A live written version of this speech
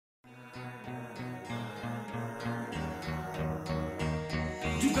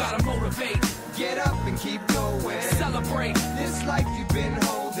You gotta motivate. Get up and keep going. Celebrate. This life you've been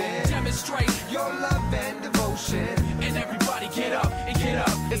holding. Demonstrate your love and devotion. And everybody get up and get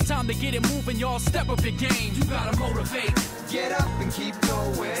up. It's time to get it moving, y'all. Step up your game. You gotta motivate. Get up and keep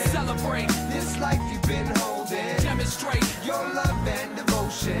going. Celebrate. This life you've been holding. Demonstrate your love and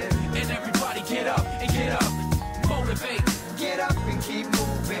devotion. And everybody get up and get up. Motivate. Get up and keep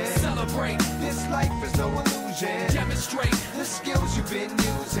moving. Celebrate. This life is no illusion. Demonstrate the skills you've been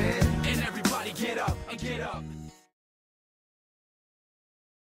using. And everybody get up and get up.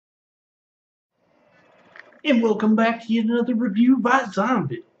 And welcome back to yet another review by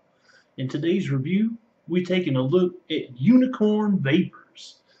Zombill. In today's review, we're taking a look at Unicorn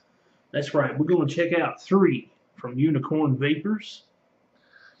Vapors. That's right, we're going to check out 3 from Unicorn Vapors.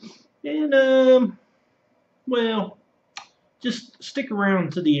 And, well, just stick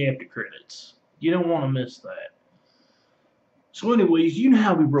around to the after credits. You don't want to miss that. So anyways, you know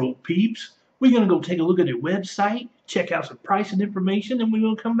how we roll, peeps. We're going to go take a look at their website, check out some pricing information, and we're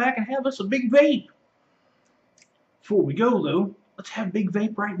going to come back and have us a big vape. Before we go, though, let's have a big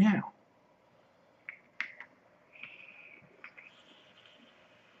vape right now.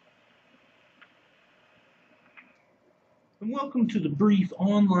 And welcome to the brief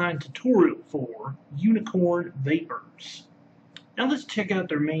online tutorial for Unicorn Vapors. Now let's check out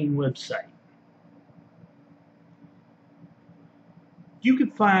their main website. You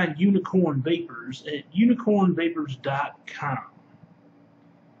can find Unicorn Vapors at unicornvapors.com.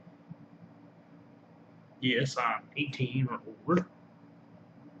 Yes, I'm 18 or older.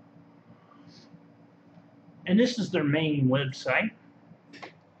 And this is their main website,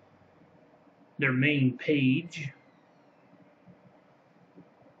 their main page.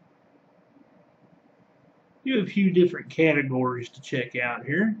 You have a few different categories to check out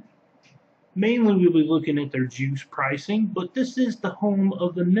here. Mainly we'll be looking at their juice pricing, but this is the home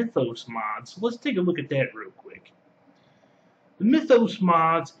of the Mythos Mod, so let's take a look at that real quick. The Mythos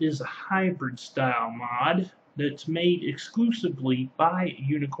Mods is a hybrid style mod that's made exclusively by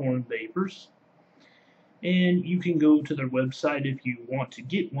Unicorn Vapors. And you can go to their website if you want to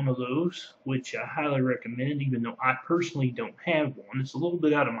get one of those, which I highly recommend, even though I personally don't have one. It's a little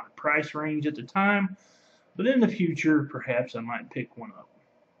bit out of my price range at the time, but in the future, perhaps I might pick one up.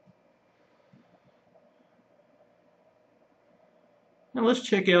 Now let's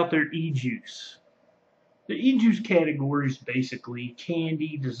check out their e-juice. The e-juice category is basically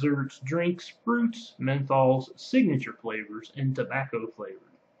candy, desserts, drinks, fruits, menthols, signature flavors, and tobacco flavored.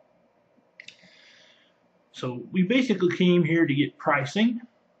 So we basically came here to get pricing.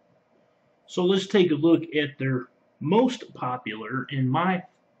 So let's take a look at their most popular and my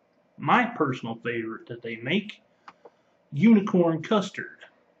personal favorite that they make, Unicorn Custard.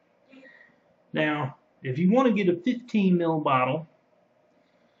 Now, if you want to get a 15 ml bottle,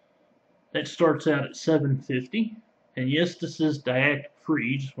 that starts out at $7.50, and yes, this is diet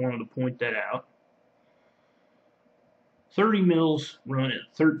free, just wanted to point that out. 30 mils run at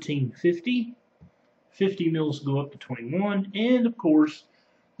 $13.50, 50 mils go up to $21, and of course,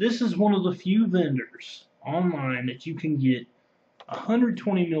 this is one of the few vendors online that you can get a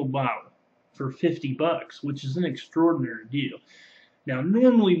 120 ml bottle for $50, which is an extraordinary deal. Now,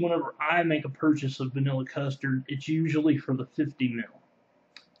 normally whenever I make a purchase of vanilla custard, it's usually for the 50 ml.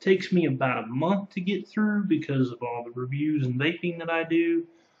 Takes me about a month to get through because of all the reviews and vaping that I do,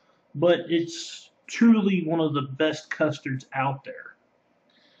 but it's truly one of the best custards out there.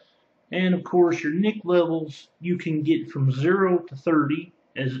 And of course, your Nic levels you can get from 0 to 30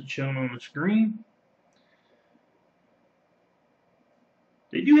 as it's shown on the screen.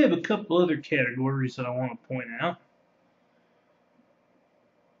 They do have a couple other categories that I want to point out.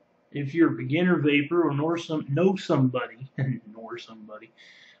 If you're a beginner vapor or know somebody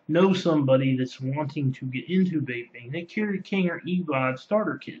that's wanting to get into vaping, they carry King or E-Vod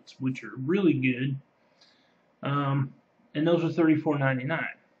starter kits, which are really good, and those are $34.99.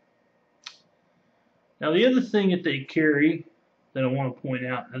 Now the other thing that they carry that I want to point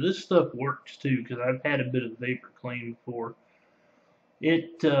out, now this stuff works too, because I've had a bit of vapor claim before.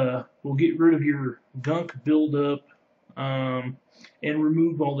 It will get rid of your gunk buildup and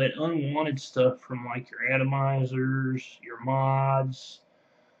remove all that unwanted stuff from like your atomizers, your mods,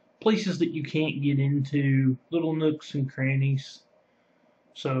 places that you can't get into, little nooks and crannies.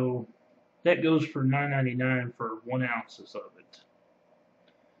 So that goes for $9.99 for 1 ounce of it.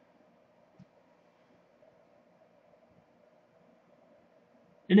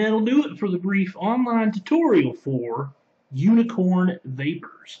 And that'll do it for the brief online tutorial for Unicorn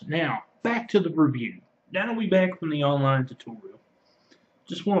Vapors. Now, back to the review. Now that we're back from the online tutorial,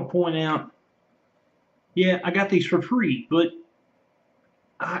 just want to point out, yeah, I got these for free, but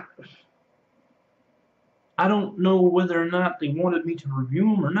I don't know whether or not they wanted me to review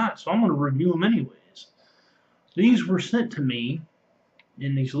them or not, so I'm going to review them anyways. These were sent to me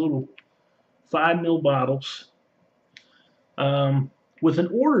in these little 5 ml bottles with an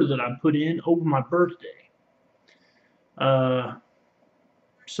order that I put in over my birthday.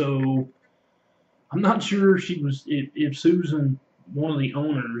 So I'm not sure if Susan, one of the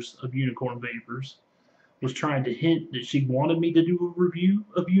owners of Unicorn Vapors, was trying to hint that she wanted me to do a review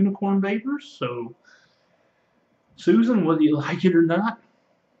of Unicorn Vapors. So Susan, whether you like it or not,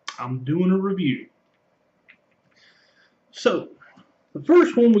 I'm doing a review. So the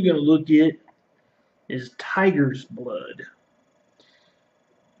first one we're going to look at is Tiger's Blood.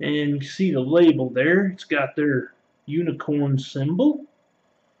 And you see the label there. It's got their unicorn symbol.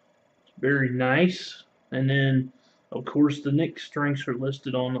 It's very nice. And then, of course, the Nic Strengths are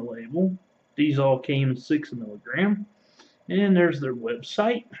listed on the label. These all came in 6 milligram. And there's their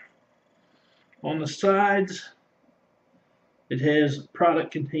website. On the sides, it has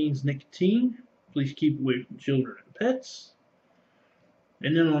product contains nicotine. Please keep away from children and pets.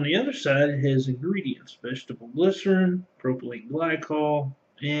 And then on the other side, it has ingredients: vegetable glycerin, propylene glycol,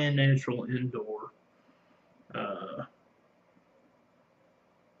 and natural indoor.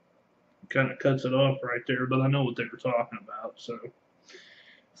 Kind of cuts it off right there, but I know what they were talking about. So,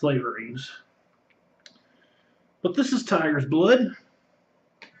 flavorings. But this is Tiger's Blood.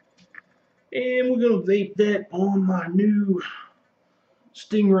 And we're going to vape that on my new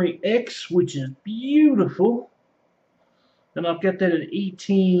Stingray X, which is beautiful. And I've got that at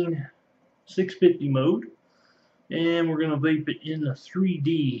 18 650 mode. And we're going to vape it in the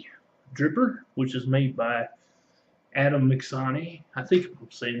 3D dripper, which is made by Adam Mixani. I think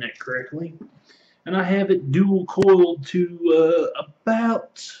I'm saying that correctly. And I have it dual coiled to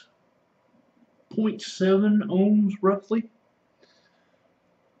about 0.7 ohms roughly.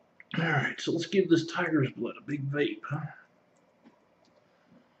 Alright, so let's give this Tiger's Blood a big vape.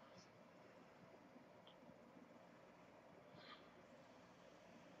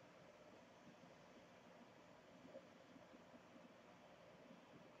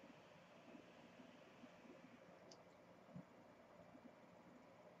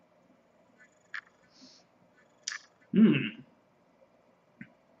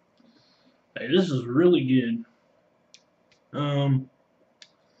 Hey, this is really good.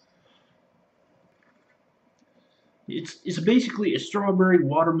 It's basically a strawberry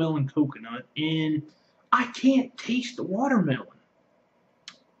watermelon coconut, and I can't taste the watermelon.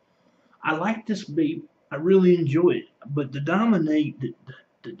 I like this vape. I really enjoy it, but the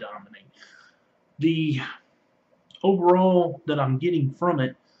overall that I'm getting from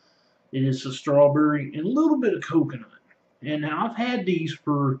it is a strawberry and a little bit of coconut. And now I've had these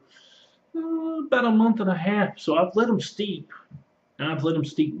for about a month and a half, so I've let them steep, and I've let them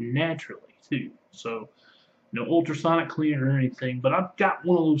steep naturally too. So no ultrasonic cleaner or anything, but I've got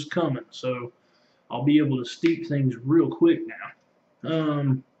one of those coming, so I'll be able to steep things real quick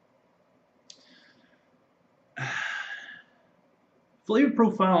now. Flavor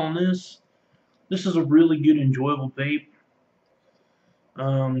profile on this is a really good, enjoyable vape.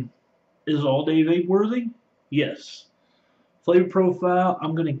 Is all day vape worthy? Yes. Flavor profile,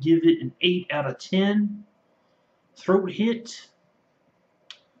 I'm going to give it an 8 out of 10. Throat hit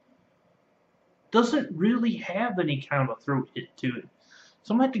doesn't really have any kind of a throat hit to it.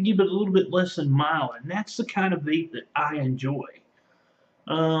 So I'm going to have to give it a little bit less than mild, and that's the kind of vape that I enjoy.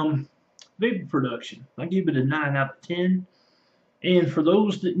 Vape production, I give it a 9 out of 10. And for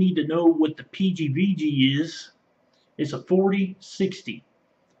those that need to know what the PG/VG is, it's a 40/60.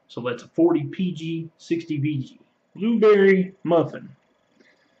 So that's a 40 PG, 60 VG. Blueberry muffin.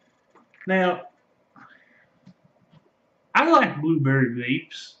 Now, I like blueberry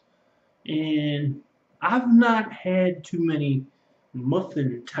vapes, and I've not had too many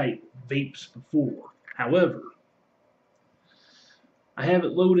muffin type vapes before. However, I have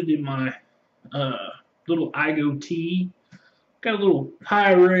it loaded in my little IGO T. Got a little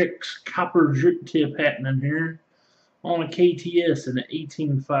Pyrex copper drip tip happening here on a KTS in the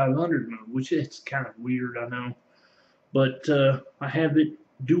 18500 mode, which is kind of weird, I know. But I have it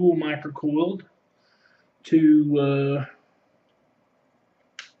dual microcoiled to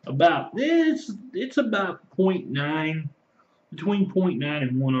about, it's about 0.9, between 0.9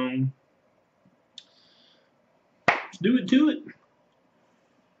 and 1 ohm. Let's do it to it.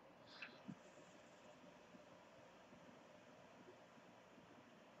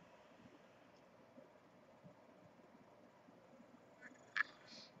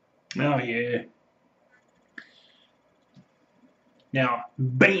 Oh yeah. Now,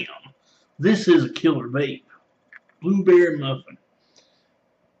 bam! This is a killer vape. Blueberry muffin.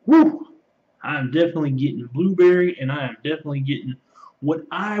 whew, I'm definitely getting blueberry, and I am definitely getting what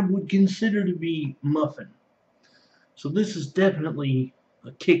I would consider to be muffin. So this is definitely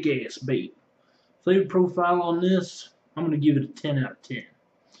a kick-ass vape. Flavor profile on this, I'm going to give it a 10 out of 10.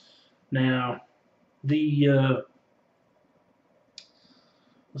 Now, the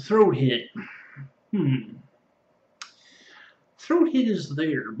throat hit, throat hit is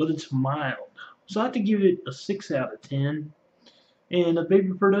there, but it's mild. So I have to give it a 6 out of 10. And the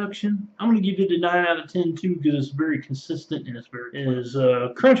vapor production, I'm going to give it a 9 out of 10 too, because it's very consistent and it's very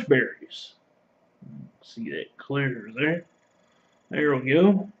crunch berries. See that clear there? There we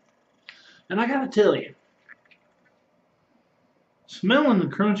go. And I gotta tell you, smelling the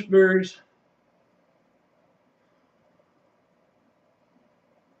crunch berries,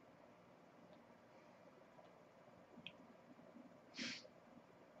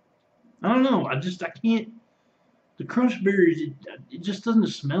 I don't know, I can't, the crunch berries, it just doesn't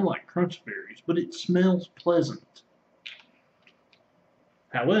smell like crunch berries, but it smells pleasant.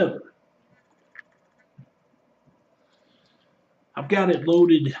 However, I've got it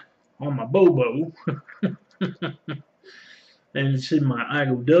loaded on my Bobo, and it's in my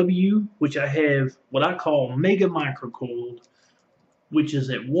IOW, which I have what I call mega microcoiled, which is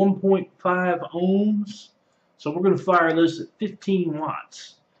at 1.5 ohms. So we're going to fire this at 15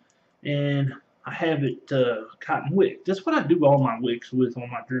 watts. And I have it cotton wick. That's what I do all my wicks with on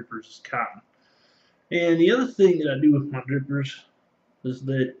my drippers is cotton. And the other thing that I do with my drippers is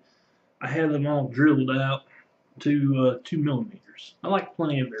that I have them all drilled out to 2 millimeters. I like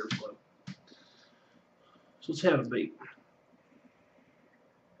plenty of airflow. So let's have a vape.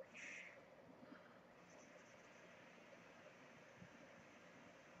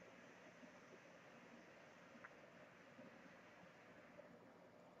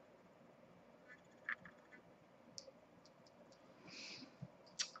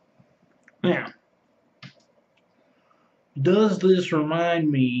 Now, does this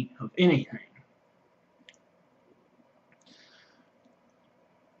remind me of anything?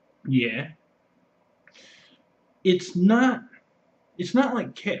 Yeah. It's not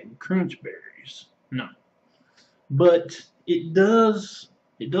like Captain Crunch berries, no. But it does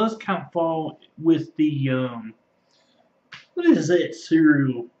kind of fall with the what is that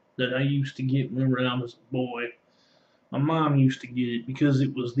cereal that I used to get whenever I was a boy? My mom used to get it because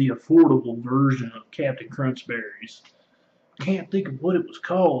it was the affordable version of Captain Crunch berries. Can't think of what it was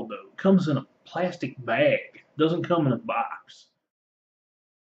called though. It comes in a plastic bag. Doesn't come in a box.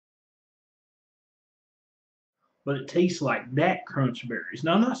 But it tastes like that crunch berries.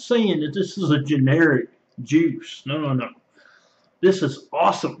 Now I'm not saying that this is a generic juice. No, no, no. This is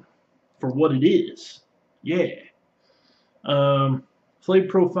awesome for what it is. Yeah. Flavor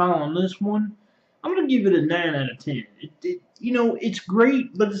profile on this one, I'm gonna give it a 9 out of 10. You know, it's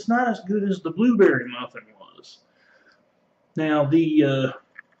great, but it's not as good as the blueberry muffin was. Now the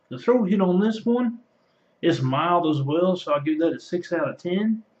throat hit on this one is mild as well, so I'll give that a 6 out of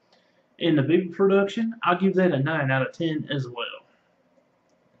 10. In the vapor production, I'll give that a 9 out of 10 as well.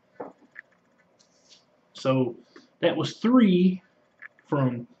 So that was 3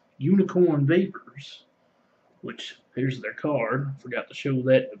 from Unicorn Vapors, which here's their card. Forgot to show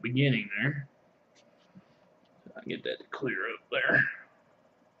that at the beginning there. I get that to clear up there.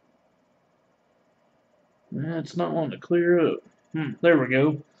 It's not wanting to clear up. There we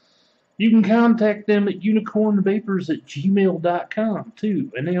go. You can contact them at unicornvapors@gmail.com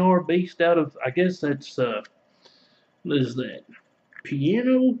too, and they are based out of, I guess that's what is that?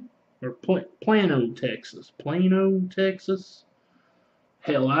 Plano or Plano, Texas? Plano, Texas?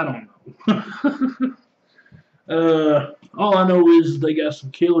 Hell, I don't know. All I know is they got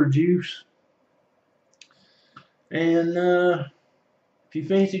some killer juice, and if you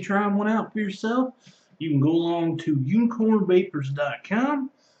fancy trying one out for yourself, you can go along to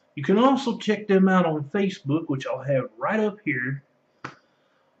unicornvapors.com. You can also check them out on Facebook, which I'll have right up here.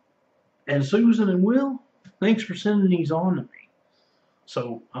 And Susan and Will, thanks for sending these on to me.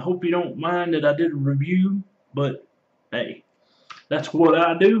 So I hope you don't mind that I did a review, but hey, that's what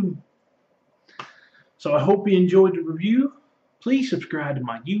I do. So I hope you enjoyed the review. Please subscribe to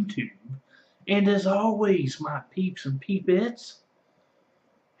my YouTube. And as always, my peeps and peepettes,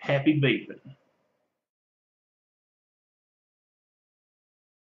 happy vaping.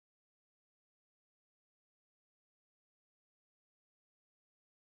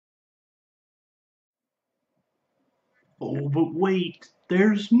 Oh, but wait,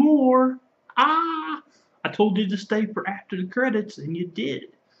 there's more. I told you to stay for after the credits, and you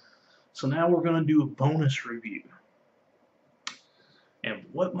did. So now we're going to do a bonus review. And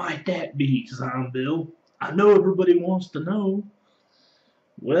what might that be, Zombill? I know everybody wants to know.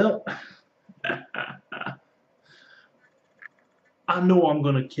 Well, I know I'm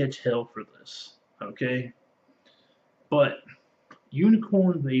going to catch hell for this, okay? But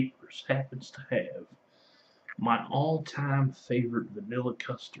Unicorn Vapors happens to have my all-time favorite vanilla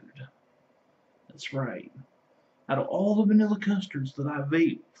custard. That's right. Out of all the vanilla custards that I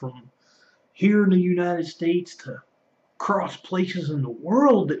vape, from here in the United States to across places in the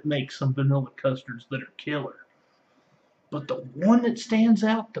world that make some vanilla custards that are killer. But the one that stands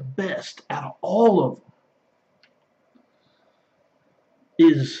out the best out of all of them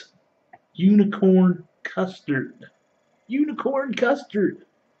is Unicorn Custard. Unicorn Custard.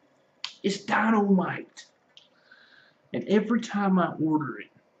 It's dynamite. And every time I order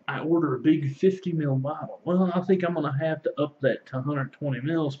it, I order a big 50 ml bottle. Well, I think I'm going to have to up that to 120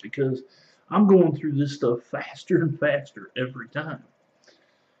 mils because I'm going through this stuff faster and faster every time.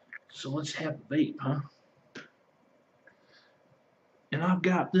 So let's have a vape, huh? And I've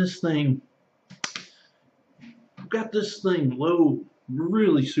got this thing low,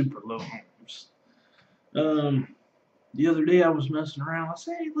 really super low ohms. The other day I was messing around. I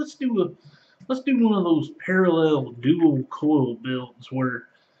said, hey, let's do one of those parallel dual coil builds where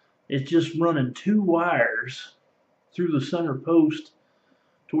it's just running 2 wires through the center post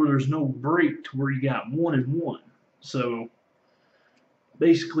to where there's no break, to where you got 1 and 1. So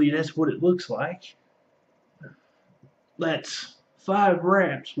basically that's what it looks like. That's 5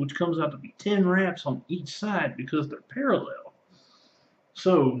 wraps, which comes out to be 10 wraps on each side because they're parallel.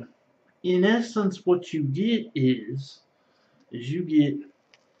 So in essence what you get is you get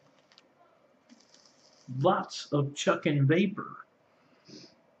lots of chucking vapor.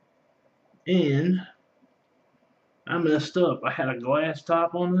 And I messed up. I had a glass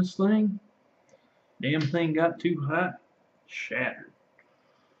top on this thing. Damn thing got too hot, shattered.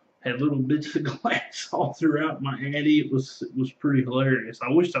 Had little bits of glass all throughout my Addy. It was pretty hilarious.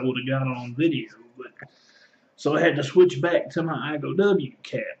 I wish I would have got it on video, but so I had to switch back to my IGOW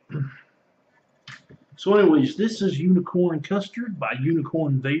cap. So anyways, this is Unicorn Custard by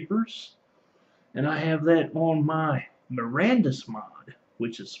Unicorn Vapors, and I have that on my Mythos Mod,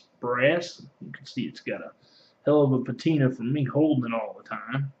 which is brass. You can see it's got a hell of a patina from me holding it all the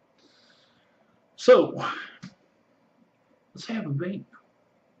time. So let's have a vape.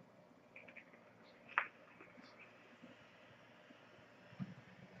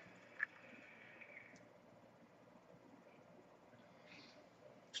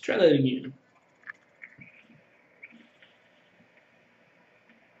 Let's try that again.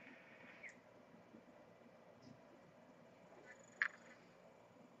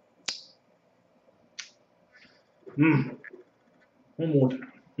 One more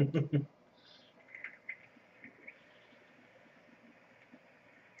time.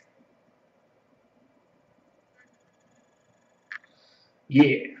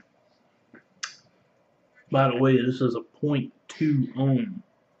 Yeah. By the way, this is a 0.2 ohm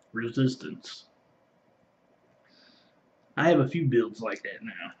resistance. I have a few builds like that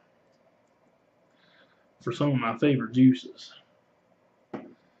now for some of my favorite juices.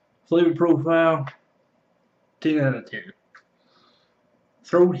 Flavor profile, 10 out of 10.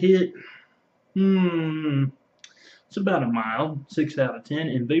 Throat hit, it's about a mild, 6 out of 10.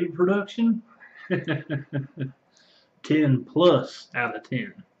 And vapor production, 10 plus out of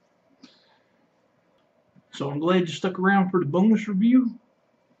 10. So I'm glad you stuck around for the bonus review.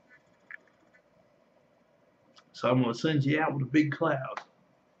 So I'm going to send you out with a big cloud.